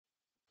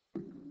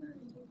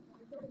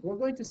we're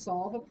going to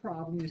solve a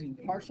problem using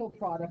partial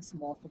products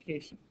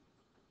multiplication.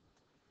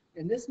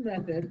 In this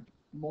method,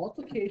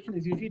 multiplication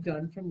is usually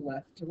done from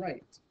left to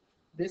right.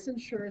 This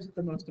ensures that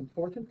the most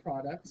important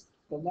products,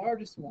 the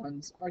largest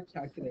ones, are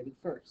calculated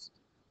first.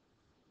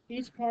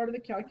 Each part of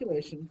the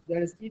calculation,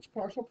 that is each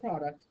partial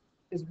product,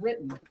 is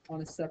written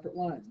on a separate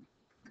line.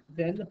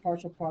 Then the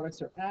partial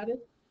products are added.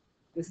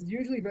 This is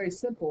usually very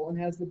simple and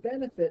has the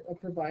benefit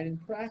of providing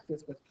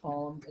practice with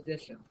column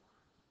addition.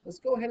 Let's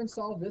go ahead and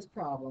solve this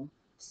problem,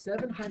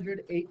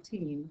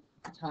 718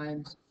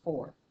 times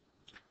 4.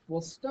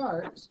 We'll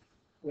start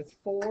with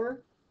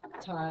 4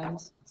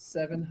 times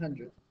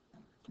 700.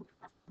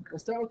 We'll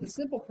start with the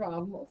simple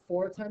problem of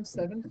 4 times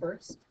 7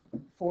 first.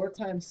 4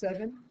 times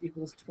 7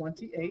 equals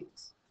 28.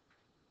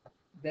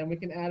 Then we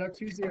can add our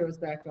two zeros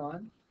back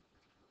on,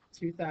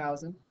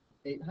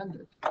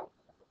 2,800.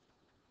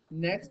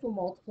 Next, we'll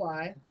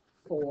multiply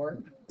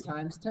 4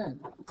 times 10.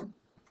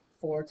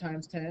 4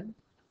 times 10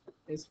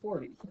 is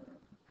 40.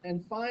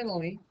 And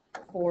finally,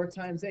 4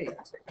 times 8.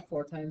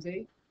 4 times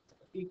 8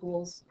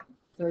 equals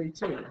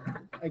 32.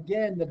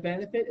 Again, the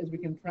benefit is we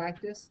can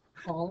practice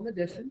column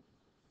addition.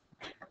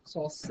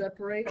 So I'll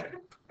separate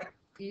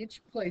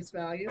each place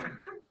value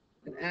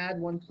and add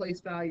one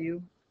place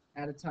value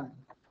at a time.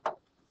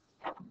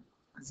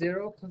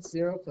 0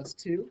 plus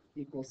 2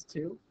 equals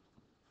 2.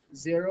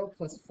 0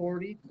 plus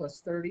 40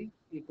 plus 30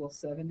 equals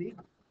 70.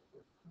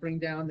 Bring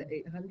down the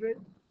 800.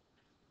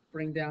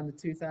 Bring down the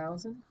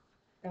 2,000.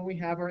 And we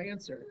have our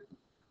answer.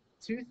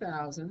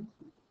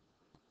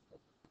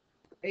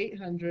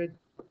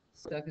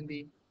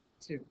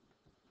 2,872.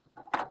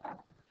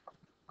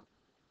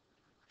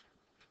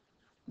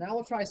 Now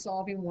we'll try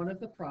solving one of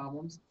the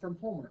problems from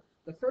homework.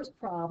 The first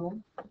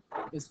problem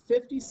is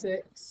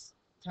 56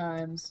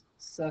 times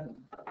 7.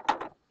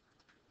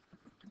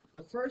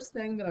 The first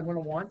thing that I'm going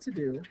to want to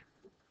do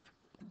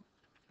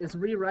is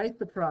rewrite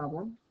the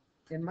problem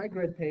in my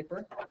grid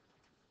paper.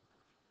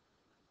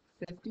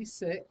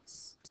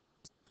 56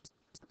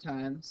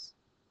 times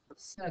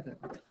 7.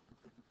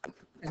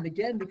 And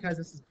again, because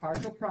this is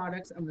partial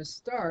products, I'm going to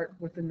start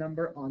with the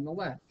number on the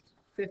left,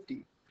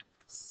 50.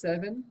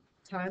 7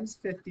 times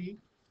 50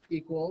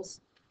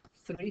 equals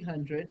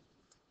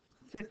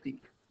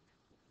 350.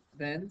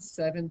 Then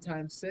 7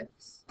 times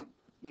 6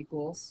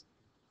 equals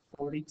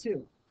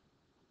 42.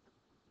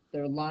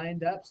 They're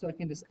lined up, so I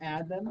can just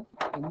add them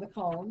in the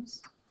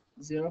columns.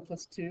 0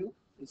 plus 2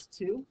 is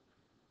 2.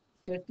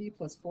 50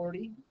 plus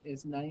 40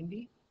 is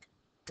 90.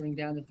 Bring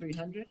down the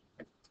 300.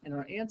 And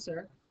our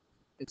answer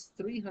is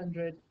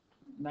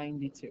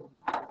 392.